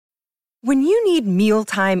When you need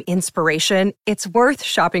mealtime inspiration, it's worth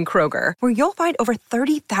shopping Kroger, where you'll find over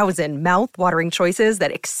 30,000 mouth-watering choices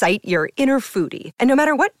that excite your inner foodie. And no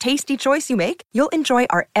matter what tasty choice you make, you'll enjoy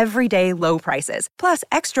our everyday low prices, plus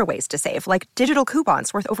extra ways to save, like digital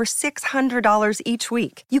coupons worth over $600 each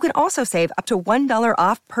week. You can also save up to $1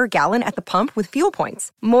 off per gallon at the pump with fuel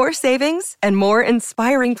points. More savings and more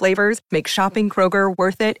inspiring flavors make shopping Kroger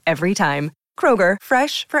worth it every time. Kroger,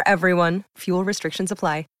 fresh for everyone. Fuel restrictions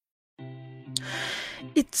apply.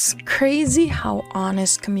 It's crazy how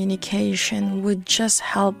honest communication would just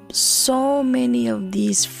help so many of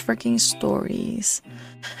these freaking stories.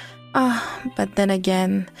 But then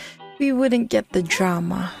again, we wouldn't get the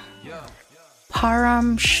drama.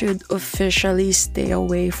 Param should officially stay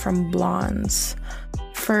away from blondes.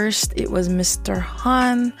 First, it was Mr.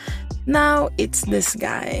 Han. Now, it's this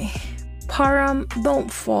guy. Param,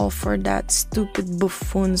 don't fall for that stupid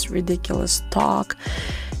buffoon's ridiculous talk.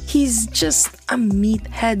 He's just a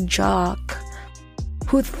meathead jock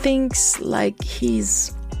who thinks like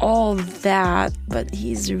he's all that, but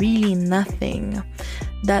he's really nothing.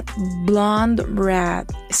 That blonde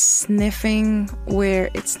rat sniffing where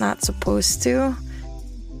it's not supposed to.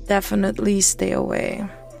 Definitely stay away.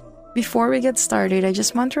 Before we get started, I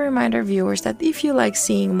just want to remind our viewers that if you like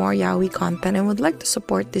seeing more yaoi content and would like to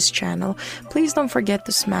support this channel, please don't forget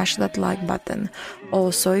to smash that like button.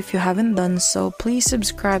 Also, if you haven't done so, please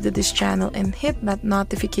subscribe to this channel and hit that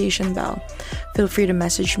notification bell. Feel free to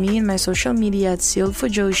message me in my social media at Sealed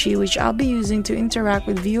Fujoshi, which I'll be using to interact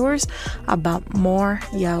with viewers about more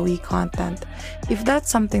yaoi content. If that's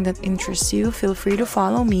something that interests you, feel free to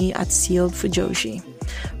follow me at Sealed Fujoshi.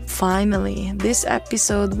 Finally, this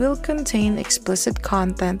episode will contain explicit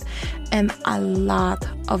content and a lot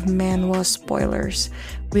of manhwa spoilers.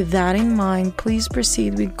 With that in mind, please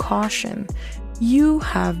proceed with caution. You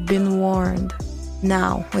have been warned.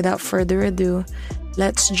 Now, without further ado,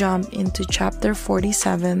 let's jump into chapter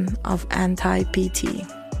 47 of Anti-PT.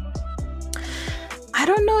 I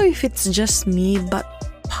don't know if it's just me, but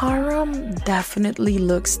Param definitely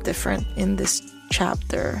looks different in this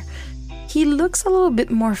chapter. He looks a little bit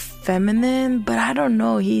more feminine, but I don't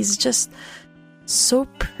know, he's just so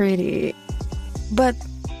pretty. But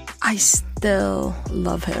I still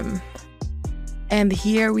love him. And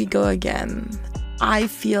here we go again. I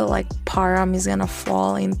feel like Param is gonna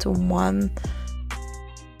fall into one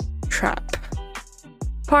trap.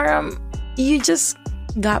 Param, you just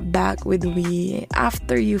got back with Wee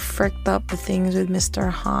after you fricked up the things with Mr.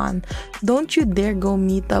 Han. Don't you dare go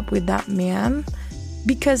meet up with that man.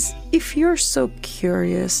 Because if you're so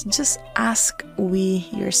curious, just ask Wee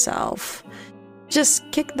yourself.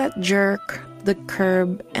 Just kick that jerk to the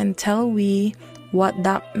curb and tell Wee what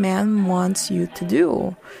that man wants you to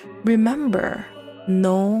do. Remember,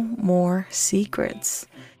 no more secrets.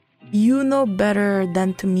 You know better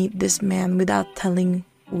than to meet this man without telling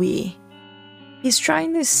Wee. He's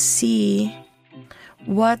trying to see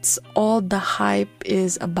what's all the hype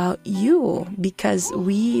is about you because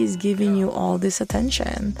Wee is giving you all this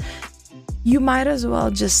attention. You might as well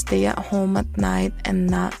just stay at home at night and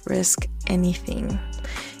not risk anything.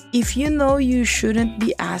 If you know you shouldn't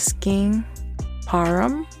be asking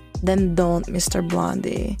Param, then don't, Mr.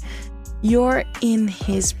 Blondie. You're in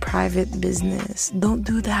his private business. Don't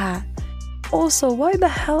do that. Also, why the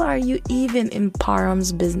hell are you even in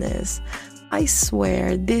Param's business? I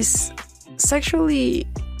swear, this sexually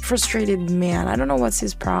frustrated man, I don't know what's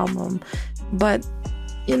his problem, but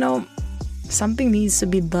something needs to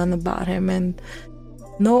be done about him, and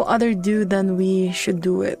no other dude than we should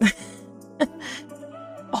do it.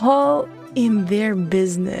 All in their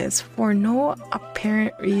business for no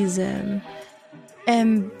apparent reason.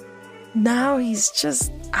 And now he's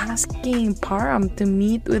just asking Param to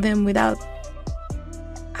meet with him without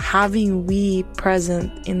having Wee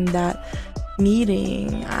present in that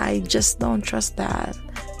meeting. I just don't trust that.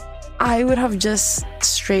 I would have just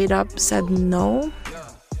straight up said no.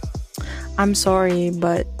 I'm sorry,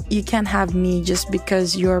 but you can't have me just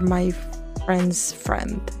because you're my friend's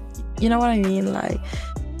friend. You know what I mean? Like,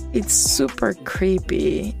 it's super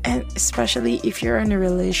creepy. And especially if you're in a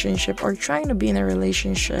relationship or trying to be in a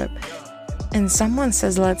relationship and someone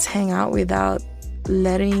says let's hang out without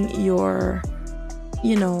letting your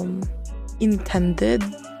intended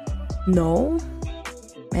no,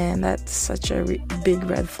 man, that's such a big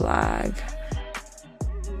red flag.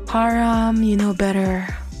 Param, you know better.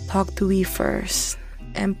 Talk to Wee first.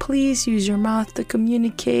 And please use your mouth to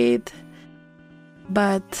communicate.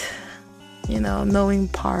 But, knowing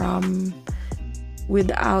Param,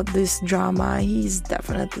 without this drama, he's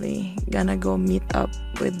definitely gonna go meet up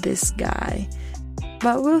with this guy.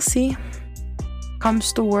 But we'll see.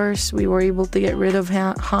 comes to worse, we were able to get rid of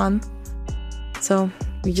Han. So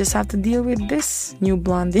we just have to deal with this new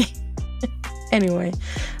Blondie. Anyway,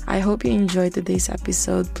 I hope you enjoyed today's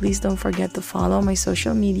episode. Please don't forget to follow my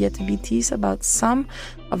social media to be teased about some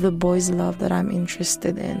of the boys' love that I'm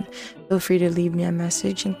interested in. Feel free to leave me a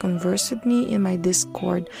message and converse with me in my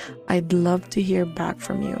Discord. I'd love to hear back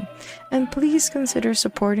from you. And please consider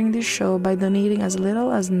supporting this show by donating as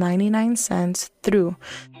little as 99 cents through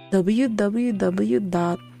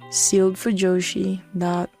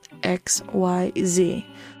www.sealedfujoshi.xyz.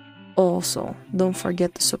 Also, don't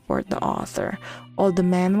forget to support the author. All the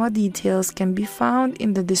manhwa details can be found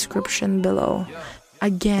in the description below.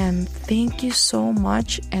 Again, thank you so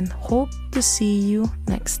much and hope to see you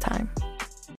next time.